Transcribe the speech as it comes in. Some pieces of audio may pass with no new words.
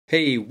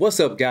Hey, what's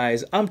up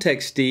guys? I'm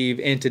Tech Steve.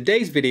 In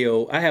today's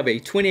video, I have a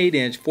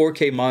 28-inch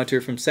 4K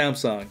monitor from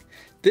Samsung.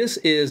 This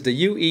is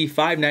the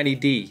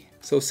UE590D.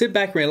 So sit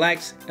back and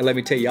relax and let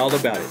me tell you all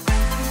about it.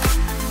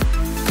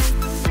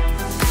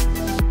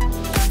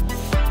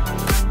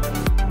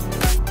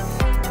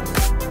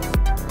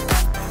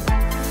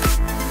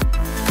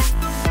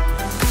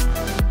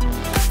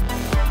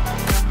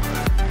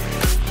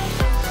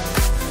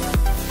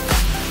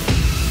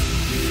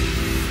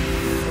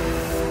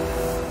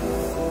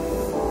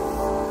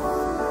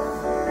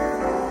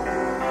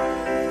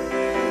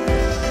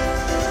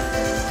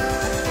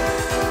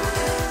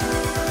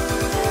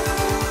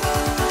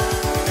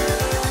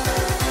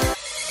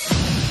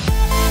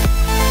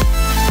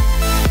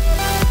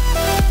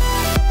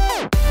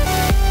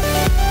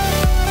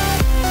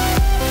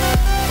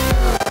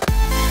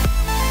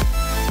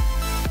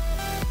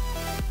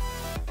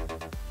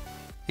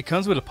 It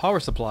comes with a power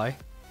supply,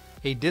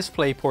 a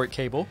display port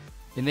cable,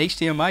 an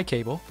HDMI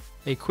cable,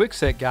 a quick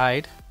set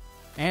guide,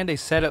 and a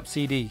setup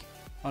CD.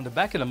 On the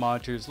back of the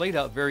monitor is laid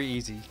out very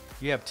easy.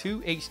 You have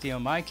two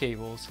HDMI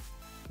cables,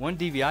 one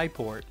DVI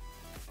port,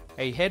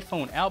 a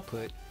headphone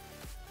output,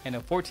 and a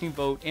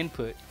 14-volt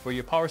input for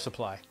your power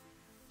supply.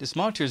 This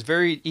monitor is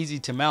very easy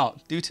to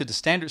mount due to the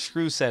standard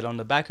screw set on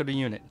the back of the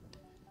unit.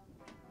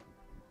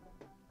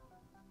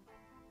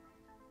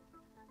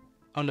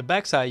 On the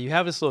back side, you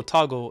have this little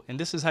toggle, and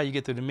this is how you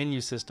get through the menu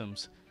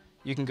systems.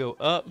 You can go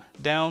up,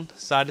 down,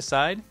 side to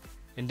side,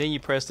 and then you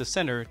press the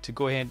center to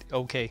go ahead and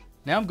OK.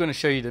 Now I'm going to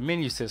show you the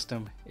menu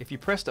system. If you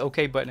press the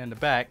OK button in the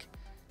back,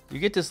 you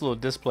get this little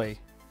display.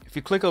 If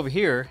you click over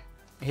here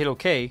and hit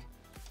OK,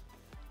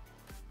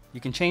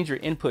 you can change your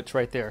inputs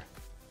right there.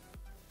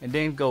 And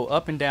then go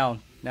up and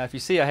down. Now if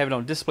you see, I have it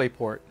on display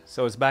port,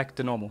 so it's back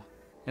to normal.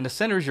 In the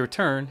center is your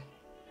turn.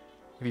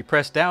 If you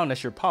press down,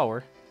 that's your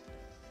power.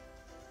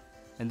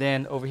 And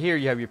then over here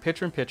you have your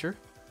picture-in-picture,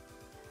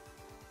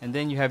 and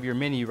then you have your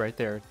menu right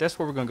there. That's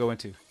what we're going to go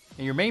into.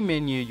 In your main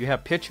menu, you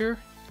have picture,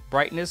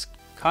 brightness,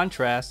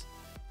 contrast,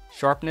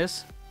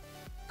 sharpness,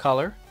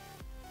 color.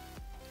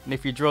 And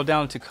if you drill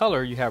down to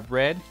color, you have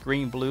red,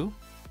 green, blue.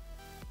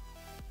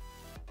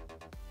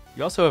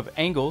 You also have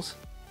angles.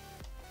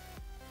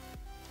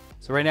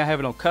 So right now I have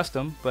it on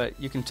custom, but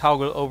you can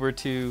toggle over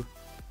to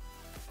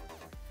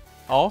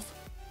off,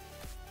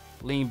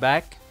 lean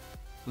back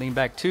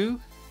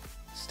 2,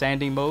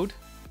 standing mode,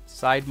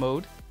 side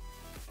mode,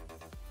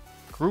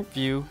 group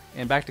view,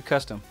 and back to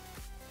custom.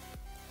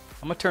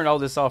 I'm going to turn all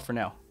this off for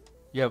now.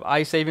 You have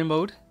eye saving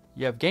mode,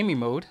 you have gaming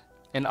mode,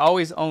 and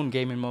always on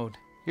gaming mode.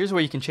 Here's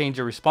where you can change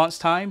your response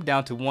time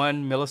down to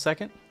 1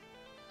 millisecond.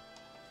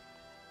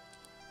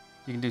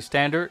 You can do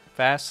standard,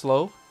 fast,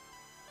 slow.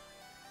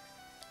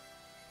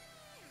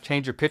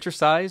 Change your picture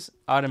size,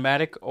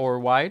 automatic or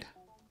wide.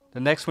 The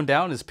next one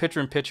down is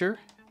picture-in-picture.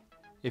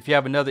 If you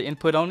have another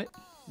input on it,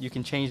 you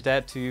can change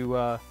that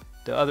to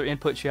the other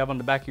inputs you have on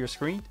the back of your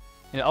screen.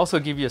 And it also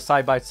gives you a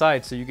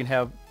side-by-side, so you can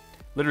have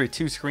literally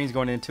two screens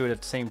going into it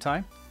at the same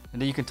time.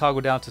 And then you can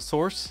toggle down to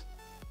source.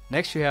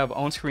 Next you have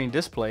on-screen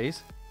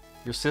displays,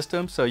 your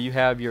system, so you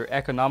have your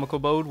economical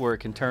mode where it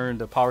can turn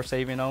the power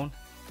saving on.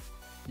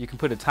 You can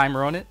put a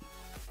timer on it.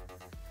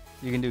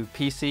 You can do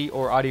PC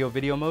or audio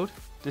video mode.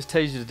 This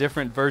tells you the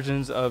different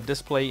versions of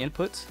display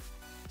inputs.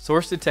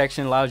 Source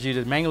detection allows you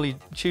to manually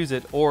choose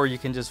it, or you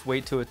can just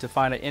wait to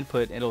find an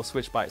input and it'll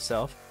switch by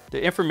itself.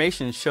 The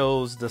information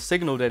shows the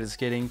signal that it's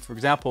getting. For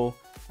example,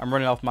 I'm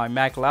running off my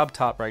Mac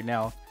laptop right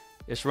now.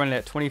 It's running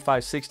at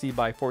 2560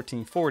 by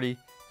 1440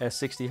 at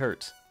 60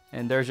 Hertz.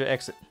 And there's your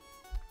exit.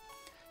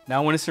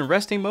 Now when it's in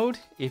resting mode,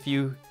 if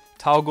you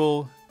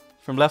toggle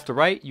from left to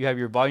right, you have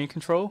your volume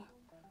control,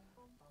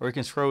 or you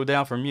can scroll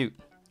down for mute.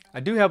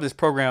 I do have this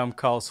program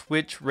called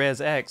Switch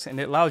Res X, and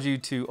it allows you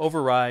to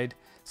override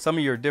some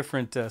of your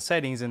different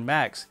settings in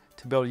Macs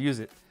to be able to use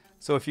it.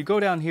 So if you go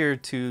down here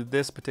to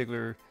this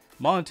particular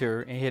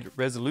monitor and hit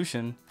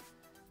resolution,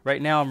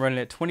 right now I'm running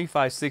at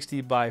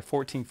 2560 by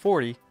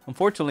 1440.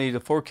 Unfortunately, the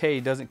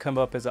 4K doesn't come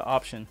up as an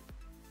option,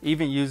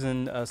 even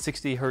using a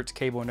 60 Hertz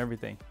cable and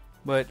everything.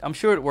 But I'm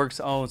sure it works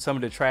on some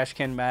of the trash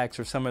can Macs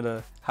or some of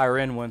the higher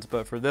end ones,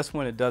 but for this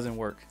one it doesn't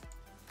work.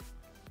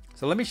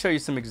 So let me show you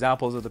some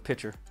examples of the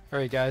picture.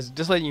 Alright guys,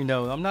 just letting you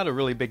know, I'm not a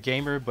really big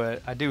gamer,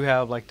 but I do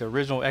have like the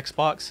original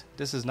Xbox.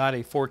 This is not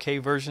a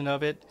 4K version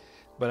of it,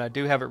 but I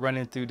do have it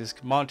running through this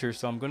monitor,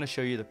 so I'm going to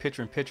show you the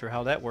picture-in-picture,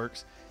 how that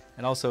works,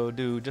 and also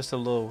do just a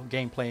little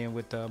game playing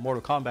with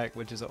Mortal Kombat,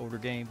 which is an older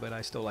game, but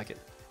I still like it.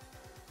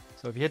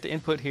 So if you hit the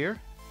input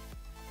here,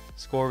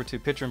 scroll over to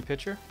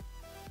picture-in-picture,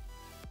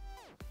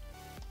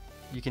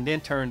 you can then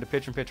turn the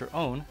picture-in-picture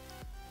on,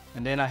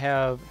 and then I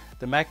have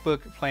the MacBook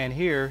plan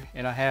here,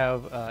 and I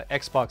have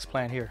Xbox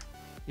plan here.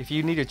 If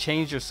you need to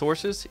change your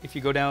sources, if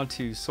you go down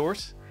to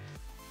source,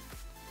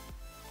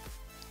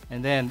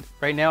 and then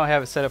right now I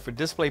have it set up for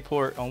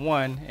DisplayPort on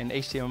one and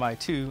HDMI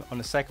 2 on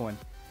the second one.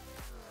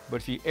 But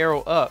if you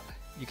arrow up,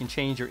 you can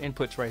change your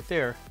inputs right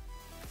there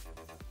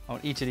on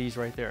each of these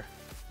right there.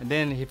 And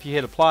then if you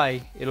hit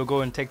apply, it'll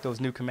go and take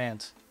those new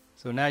commands.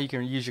 So now you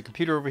can use your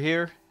computer over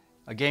here,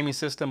 a gaming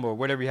system, or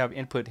whatever you have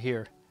input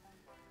here.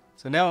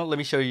 So now let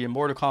me show you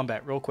Mortal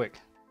Kombat real quick.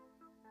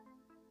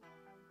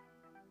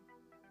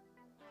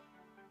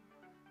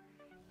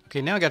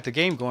 Okay, now I got the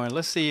game going.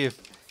 Let's see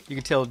if you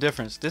can tell the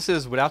difference. This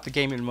is without the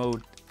gaming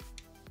mode.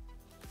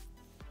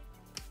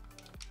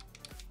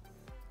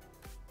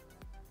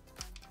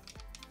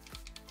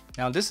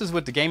 Now this is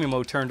with the gaming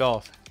mode turned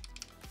off.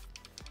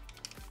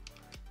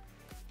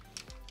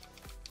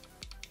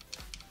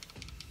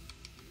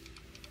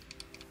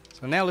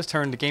 So now let's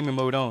turn the gaming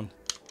mode on.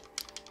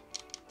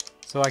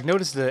 So I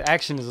noticed the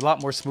action is a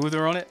lot more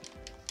smoother on it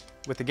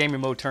with the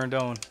gaming mode turned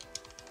on.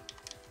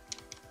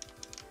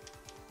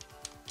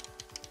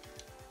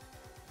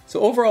 So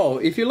overall,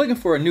 if you're looking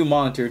for a new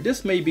monitor,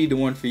 this may be the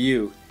one for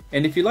you.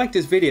 And if you like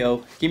this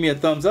video, give me a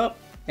thumbs up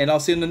and I'll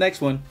see you in the next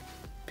one.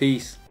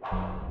 Peace.